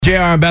JR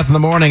and Beth in the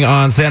morning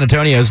on San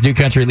Antonio's new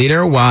country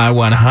leader,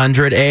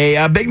 Y100.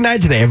 A big night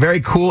today, a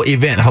very cool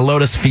event.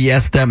 Helotus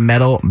Fiesta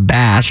Metal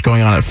Bash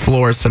going on at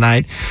Floors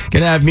tonight.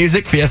 Gonna have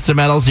music, Fiesta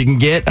Metals you can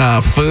get,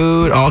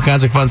 food, all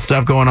kinds of fun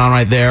stuff going on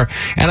right there.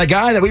 And a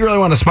guy that we really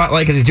want to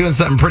spotlight because he's doing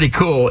something pretty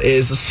cool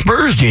is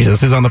Spurs Jesus,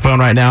 who's on the phone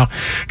right now.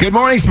 Good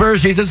morning,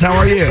 Spurs Jesus. How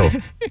are you?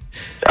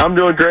 I'm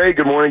doing great.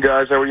 Good morning,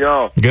 guys. How are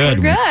y'all? Good.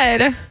 We're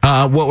good.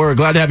 We're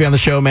glad to have you on the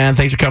show, man.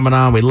 Thanks for coming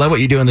on. We love what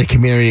you do in the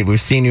community. We've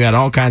seen you at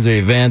all kinds of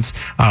events,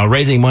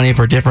 raising money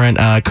for different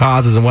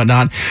causes and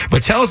whatnot.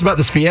 But tell us about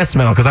this Fiesta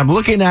medal, because I'm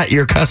looking at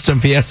your custom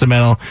Fiesta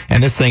medal,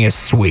 and this thing is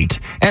sweet.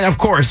 And, of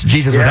course,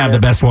 Jesus would have the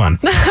best one.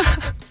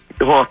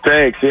 Well,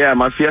 thanks. Yeah,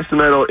 my Fiesta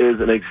medal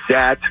is an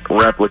exact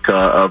replica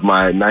of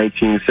my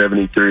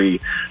 1973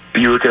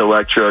 Buick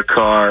Electra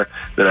car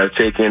that I've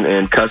taken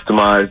and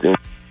customized in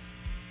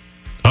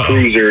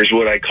cruiser is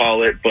what I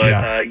call it.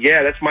 But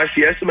yeah, that's my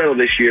Fiesta medal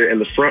this year, and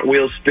the front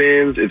wheel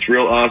spins. It's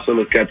real awesome.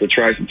 It's got the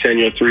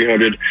Tricentennial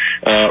 300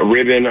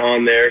 ribbon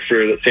on there for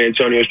the San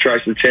Antonio's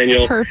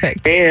Tricentennial.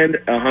 Perfect. And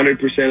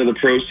 100% of the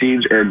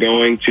proceeds are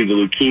going to the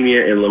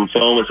Leukemia and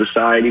Lymphoma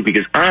Society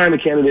because I'm a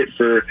candidate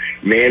for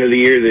Man of the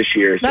Year this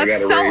year. So That's I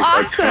so got to raise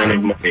awesome. a ton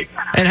of money.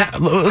 And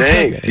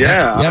Thanks.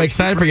 Yeah, I'm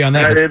excited for you on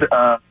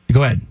that.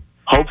 Go ahead.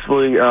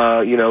 Hopefully,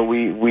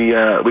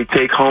 we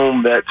take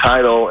home that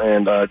title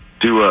and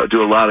do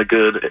a lot of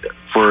good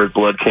for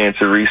blood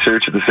cancer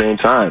research at the same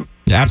time.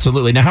 Yeah,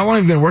 absolutely. Now, how long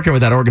have you been working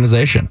with that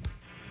organization?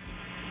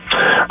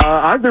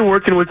 I've been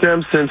working with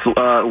them since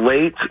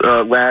late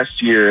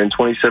last year in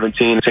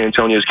 2017. San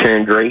Antonio's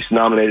Karen Grace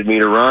nominated me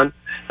to run.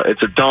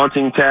 It's a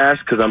daunting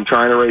task because I'm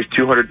trying to raise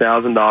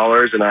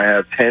 $200,000 and I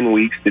have 10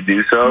 weeks to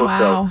do so. Wow.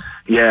 So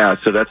yeah,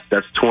 so that's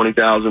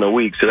 $20,000 a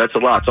week. So that's a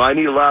lot. So I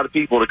need a lot of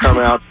people to come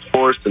out to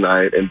Force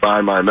tonight and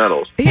buy my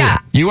medals. Yeah.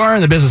 You are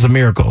in the business of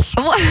miracles.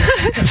 So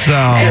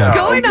It's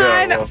going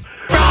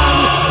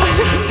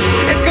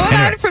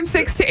on from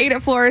 6 to 8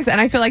 at Floors, and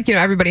I feel like,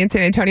 everybody in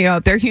San Antonio,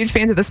 they're huge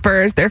fans of the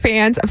Spurs. They're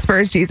fans of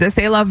Spurs Jesus.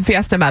 They love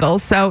Fiesta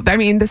medals. So, I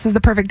mean, this is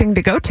the perfect thing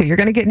to go to. You're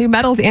going to get new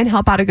medals and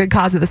help out a good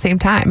cause at the same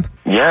time.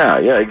 Yeah,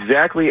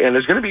 exactly. And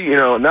there's going to be,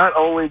 not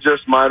only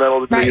just my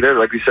medal to be there,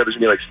 like we said, there's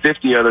going to be like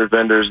 50 other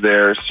vendors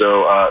there.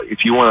 So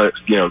if you want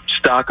to,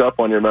 stock up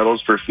on your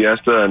medals for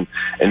Fiesta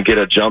and get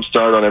a jump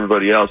start on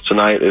everybody else,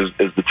 tonight is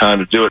the time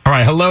to do it. All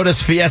right,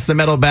 Helotus Fiesta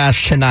Medal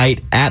Bash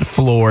tonight at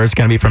Floors. It's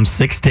going to be from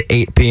 6 to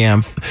 8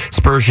 p.m.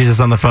 Spurs Jesus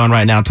on the phone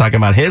right now talking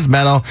about his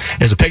medal.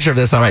 There's a picture of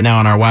this right now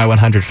on our Y100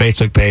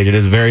 Facebook page. It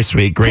is very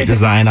sweet. Great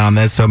design on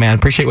this. So, man,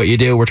 appreciate what you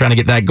do. We're trying to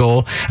get that goal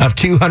of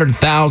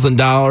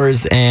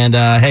 $200,000. And,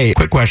 hey,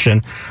 quick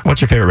question.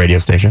 What's your favorite radio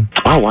station?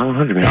 Oh,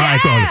 Y100, man. All right,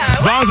 cool.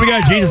 As long as we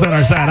got Jesus on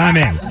our side, I'm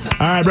in.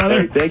 All right,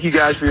 brother. Hey, thank you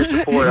guys for your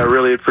support. I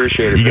really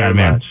appreciate it. You got it,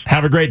 man. Much.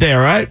 Have a great day,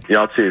 all right?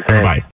 Y'all too. Bye.